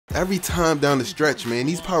Every time down the stretch, man,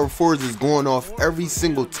 these power forwards is going off every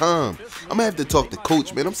single time. I'm gonna have to talk to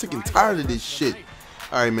coach, man. I'm sick and tired of this shit.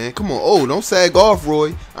 Alright, man, come on. Oh, don't sag off,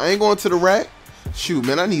 Roy. I ain't going to the rack. Shoot,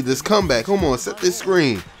 man, I need this comeback. Come on, set this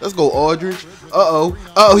screen. Let's go, Aldridge. Uh-oh.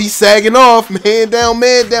 Uh-oh, he's sagging off. Man down,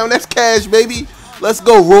 man down. That's cash, baby. Let's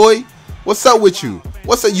go, Roy. What's up with you?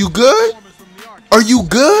 What's up? You good? Are you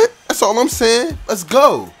good? That's all I'm saying. Let's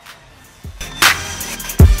go.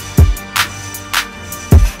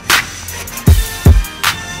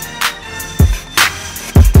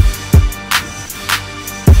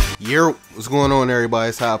 Yo, what's going on, everybody?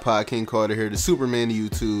 It's iPodKingCarter here, the Superman of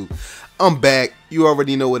YouTube. I'm back. You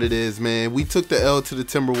already know what it is, man. We took the L to the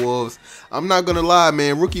Timberwolves. I'm not gonna lie,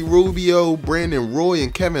 man. Rookie Rubio, Brandon Roy,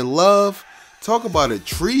 and Kevin Love. Talk about a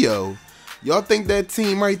trio. Y'all think that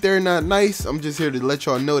team right there not nice? I'm just here to let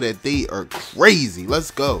y'all know that they are crazy.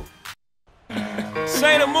 Let's go.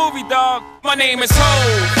 Say the movie, dog. My name is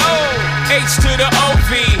HOV. H to the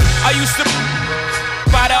OV. I used to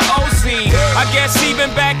by the OC. I guess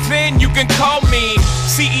even back then you can call me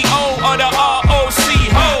CEO of the ROC.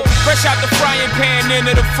 Ho, fresh out the frying pan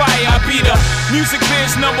into the fire. I be the music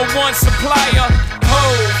biz #1 supplier. Ho,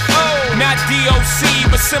 not DOC,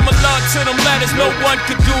 but similar to them letters. No one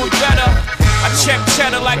could do it better. I check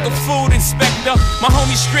cheddar like a food inspector. My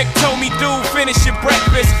homie Strick told me, dude, finish your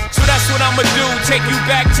breakfast. So that's what I'ma do, take you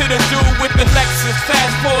back to the dude with the Lexus.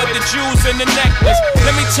 Fast forward the jewels and the necklace.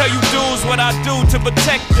 Let me tell you dudes what I do to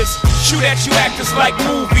protect this. Shoot at you actors like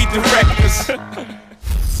movie directors.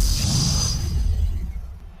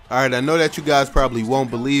 Alright, I know that you guys probably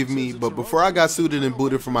won't believe me, but before I got suited and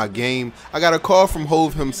booted for my game, I got a call from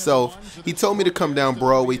HOV himself. He told me to come down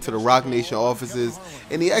Broadway to the Roc Nation offices,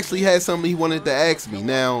 and he actually had something he wanted to ask me.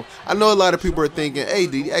 Now, I know a lot of people are thinking, hey,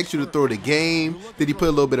 did he ask you to throw the game? Did he put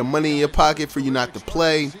a little bit of money in your pocket for you not to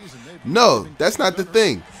play? No, that's not the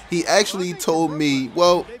thing. He actually told me,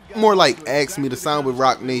 well, more like asked me to sign with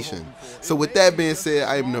Roc Nation. So with that being said,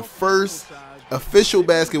 I am the first official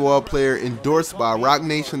basketball player endorsed by Roc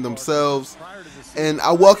Nation themselves, and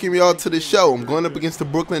I welcome y'all to the show. I'm going up against the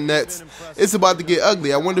Brooklyn Nets. It's about to get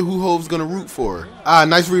ugly. I wonder who HOV's gonna root for.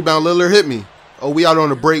 Nice rebound. Lillard hit me. Oh, we out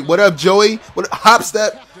on a break. What up, Joey? What up? Hop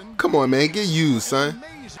step? Come on, man, get used, son.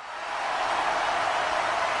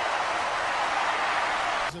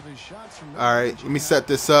 All right, let me set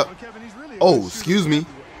this up. Oh, excuse me.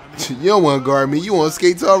 You don't want to guard me. You want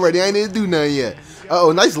skates already. I ain't even do nothing yet.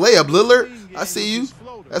 Uh-oh, nice layup, Lillard. I see you.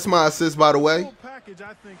 That's my assist, by the way.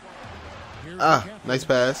 Nice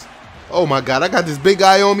pass. Oh, my God. I got this big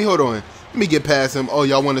guy on me. Hold on. Let me get past him. Oh,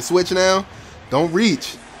 y'all want to switch now? Don't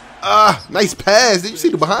reach. Nice pass. Did you see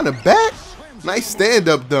the behind the back? Nice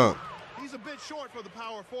stand-up dunk.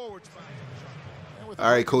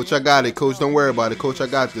 All right, Coach. I got it. Coach, don't worry about it. Coach, I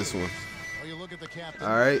got this one.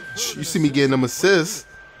 All right. You see me getting them assists.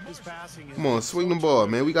 Come on, swing the ball,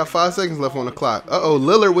 man. We got 5 seconds left on the clock. Uh-oh,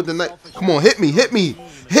 Lillard with the night. Come on, hit me, hit me,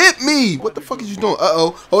 hit me. What the fuck is you doing? Uh-oh,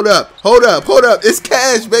 hold up, hold up, hold up. It's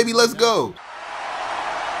cash, baby. Let's go.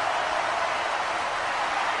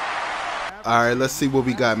 All right, let's see what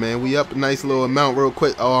we got, man. We up a nice little amount real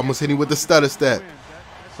quick. Oh, I almost hit him with the stutter step.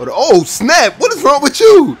 Oh, snap. What is wrong with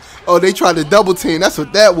you? Oh, they tried to double team. That's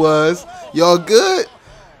what that was. Y'all good?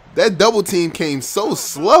 That double team came so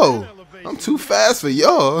slow. I'm too fast for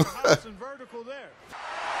y'all.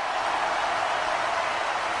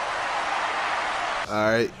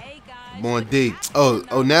 Alright. I'm on D.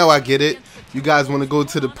 Oh, now I get it. You guys want to go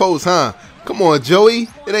to the post, huh? Come on, Joey.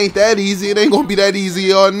 It ain't that easy. It ain't going to be that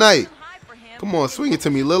easy all night. Come on, swing it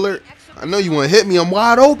to me, Lillard. I know you want to hit me. I'm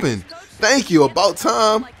wide open. Thank you. About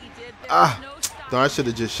time. Darn, I should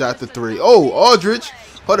have just shot the 3. Oh, Aldridge.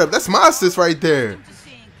 Hold up. That's my assist right there.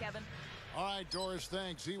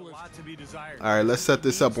 Alright, let's set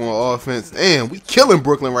this up on offense. Damn, we killing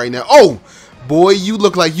Brooklyn right now. Oh, boy, you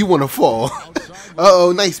look like you want to fall.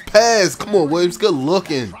 Uh-oh, nice pass. Come on, Williams, good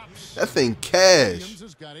looking. That thing cash.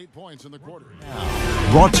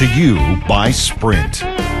 Brought to you by Sprint.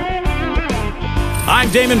 I'm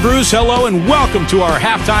Damon Bruce. Hello and welcome to our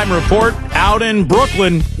halftime report out in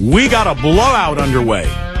Brooklyn. We got a blowout underway.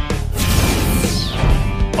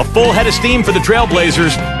 A full head of steam for the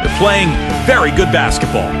Trailblazers. They're playing very good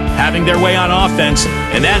basketball, having their way on offense,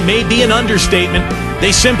 and that may be an understatement.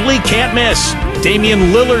 They simply can't miss. Damian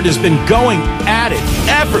Lillard has been going at it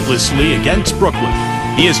effortlessly against Brooklyn.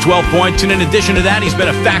 He has 12 points, and in addition to that, he's been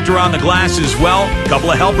a factor on the glass as well. A couple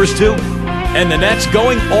of helpers, too. And the Nets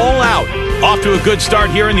going all out. Off to a good start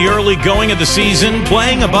here in the early going of the season,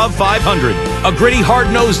 playing above 500. A gritty,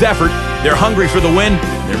 hard-nosed effort. They're hungry for the win.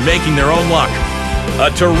 They're making their own luck. A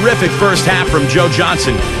terrific first half from Joe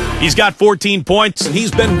Johnson. He's got 14 points, and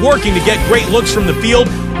he's been working to get great looks from the field,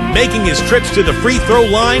 making his trips to the free throw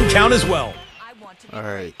line count as well. All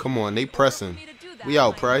right, come on, they pressing. We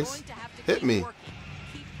out, Price. Hit me.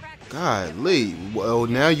 Golly. Well,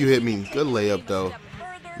 now you hit me. Good layup, though.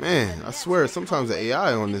 Man, I swear, sometimes the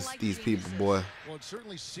AI on these people, boy.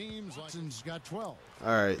 All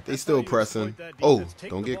right, they still pressing. Oh,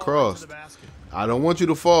 don't get crossed. I don't want you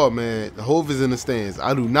to fall, man. The HOV is in the stands.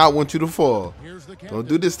 I do not want you to fall. Don't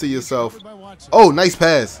do this to yourself. Oh, nice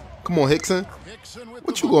pass. Come on, Hickson.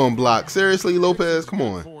 What you going to block? Seriously, Lopez? Come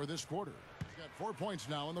on. All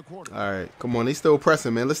right, come on. They still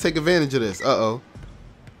pressing, man. Let's take advantage of this. Uh-oh.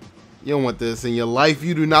 You don't want this in your life.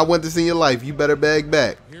 You do not want this in your life. You better bag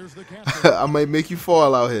back. I might make you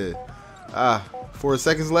fall out here. 4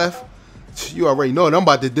 seconds left. You already know what I'm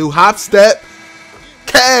about to do. Hop step.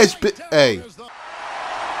 Cash. Hey.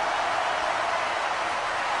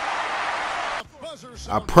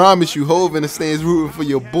 I promise you, HOV in the stands rooting for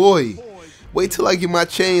your boy. Wait till I get my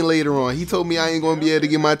chain later on. He told me I ain't going to be able to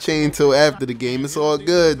get my chain till after the game. It's all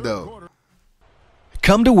good, though.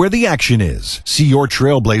 Come to where the action is. See your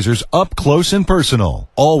Trailblazers up close and personal.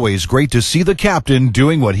 Always great to see the captain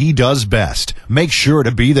doing what he does best. Make sure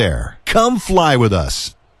to be there. Come fly with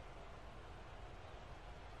us.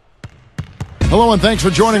 Hello and thanks for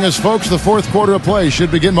joining us, folks. The fourth quarter of play should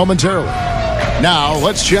begin momentarily. Now,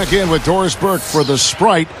 let's check in with Doris Burke for the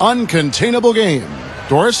Sprite Uncontainable Game.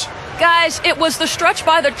 Doris? Guys, it was the stretch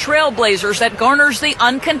by the Trailblazers that garners the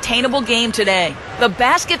uncontainable game today. The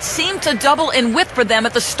baskets seemed to double in width for them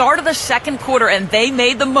at the start of the second quarter, and they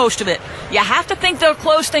made the most of it. You have to think they'll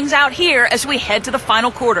close things out here as we head to the final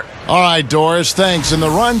quarter. All right, Doris, thanks. And the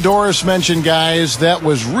run Doris mentioned, guys, that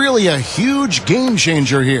was really a huge game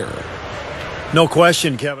changer here. No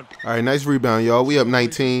question, Kevin. All right, nice rebound, y'all. We up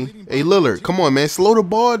 19. Hey, Lillard, come on, man. Slow the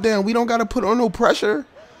ball down. We don't got to put on no pressure.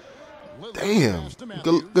 Damn.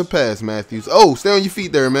 Good pass, Matthews. Oh, stay on your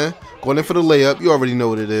feet there, man. Going in for the layup. You already know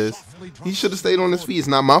what it is. He should have stayed on his feet. It's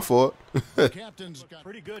not my fault. All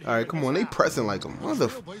right, come on. They pressing like a mother.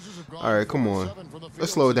 All right, come on.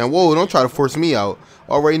 Let's slow it down. Whoa, don't try to force me out.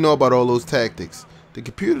 Already know about all those tactics. The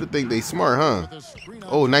computer think they smart, huh?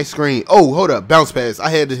 Oh, nice screen. Oh, hold up. Bounce pass. I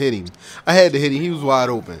had to hit him. He was wide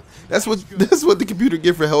open. That's what the computer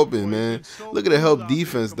get for helping, man. Look at the help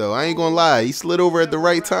defense, though. I ain't gonna lie. He slid over at the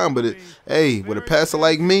right time, but hey, with a passer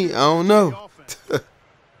like me, I don't know. All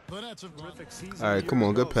right, come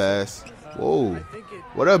on. Good pass. Whoa.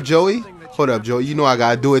 What up, Joey? Hold up, Joey. You know I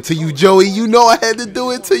gotta do it to you, Joey. You know I had to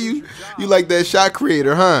do it to you. You like that shot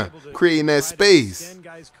creator, huh? Creating that space.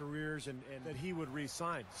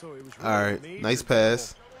 All right, nice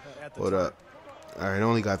pass. Hold up. All right, I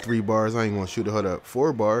only got 3 bars. I ain't gonna shoot it. Hold up,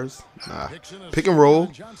 4 bars. Nah, pick and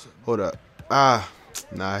roll. Hold up.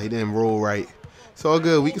 Nah, he didn't roll right. It's all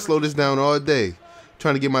good. We can slow this down all day.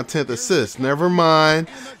 Trying to get my 10th assist. Never mind.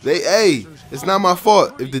 Hey, it's not my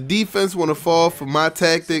fault. If the defense want to fall for my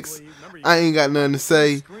tactics, I ain't got nothing to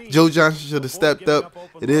say. Joe Johnson should have stepped up.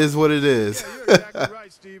 It is what it is.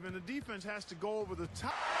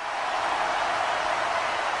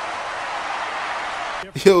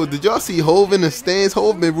 Yo, did y'all see HOV in the stands?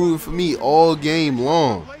 HOV been rooting for me all game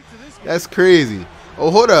long. That's crazy. Oh,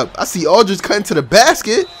 hold up. I see Aldridge cutting to the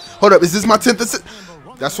basket. Hold up. Is this my 10th assist?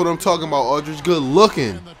 That's what I'm talking about. Aldridge good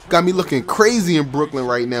looking. Got me looking crazy in Brooklyn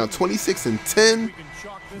right now. 26 and 10.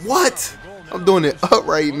 What? I'm doing it up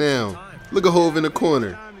right now. Look at HOV in the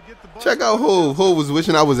corner. Check out HOV. HOV was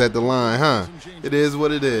wishing I was at the line, huh? It is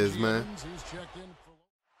what it is, man.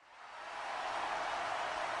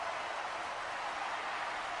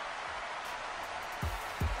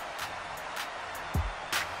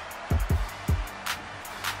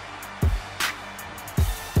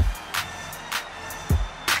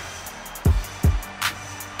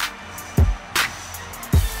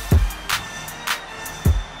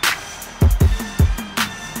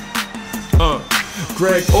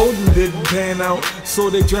 Greg Oden didn't pan out, so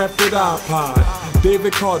they drafted iPod.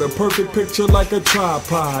 David Carter, perfect picture like a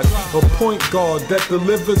tripod. A point guard that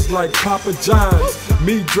delivers like Papa John's.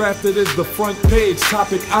 Me drafted as the front page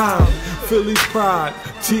topic. I'm Philly's pride,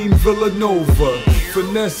 Team Villanova.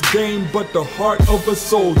 Finesse game, but the heart of a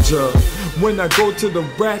soldier. When I go to the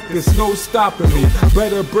rack, there's no stopping me.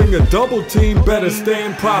 Better bring a double team, better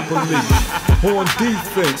stand properly. On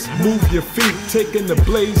defense, move your feet, taking the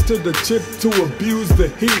blaze to the chip to abuse the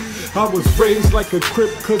heat. I was raised like a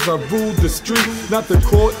crip cause I ruled the street, not the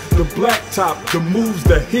court, the blacktop, the moves,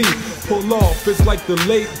 the heat. Pull off, it's like the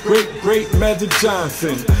late, great Magic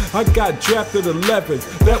Johnson. I got drafted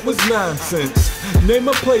 11th, that was nonsense. Name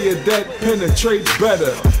a player that penetrates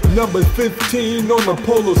better. Number 15 on a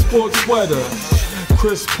polo sports sweater.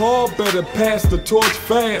 Chris Paul better pass the torch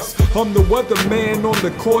fast. I'm the weatherman on the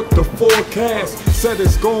court, the forecast said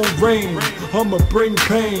it's gon' rain. I'ma bring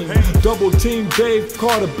pain. Double team Dave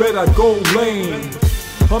Carter, bet I go lane.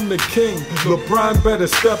 I'm the king, LeBron better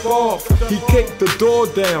step off. He kicked the door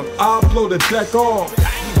down, I'll blow the deck off.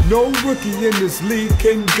 No rookie in this league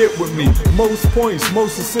can get with me. Most points,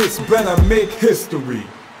 most assists, better make history.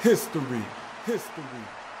 History, history.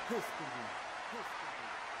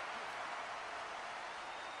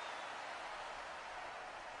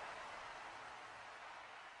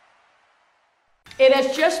 It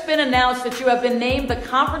has just been announced that you have been named the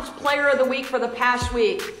Conference Player of the Week for the past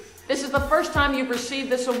week. This is the first time you've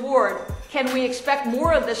received this award. Can we expect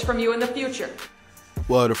more of this from you in the future?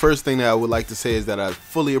 Well, the first thing that I would like to say is that I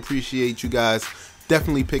fully appreciate you guys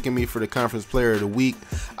definitely picking me for the Conference Player of the Week.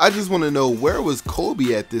 I just want to know, where was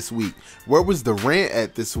Kobe at this week? Where was Durant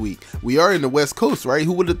at this week? We are in the West Coast, right?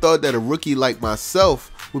 Who would have thought that a rookie like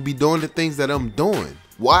myself would be doing the things that I'm doing?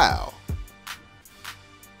 Wow.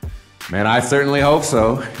 Man, I certainly hope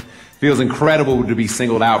so. Feels incredible to be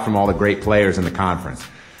singled out from all the great players in the conference.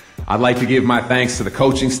 I'd like to give my thanks to the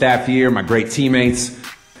coaching staff here, my great teammates,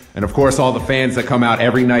 and of course all the fans that come out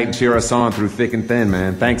every night and cheer us on through thick and thin,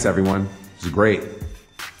 man. Thanks, everyone. This is great.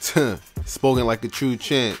 Spoken like a true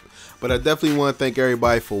champ. But I definitely want to thank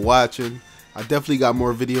everybody for watching. I definitely got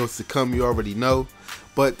more videos to come, you already know.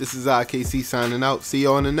 But this is IKC signing out. See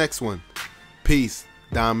you on the next one. Peace.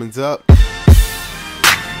 Diamonds up.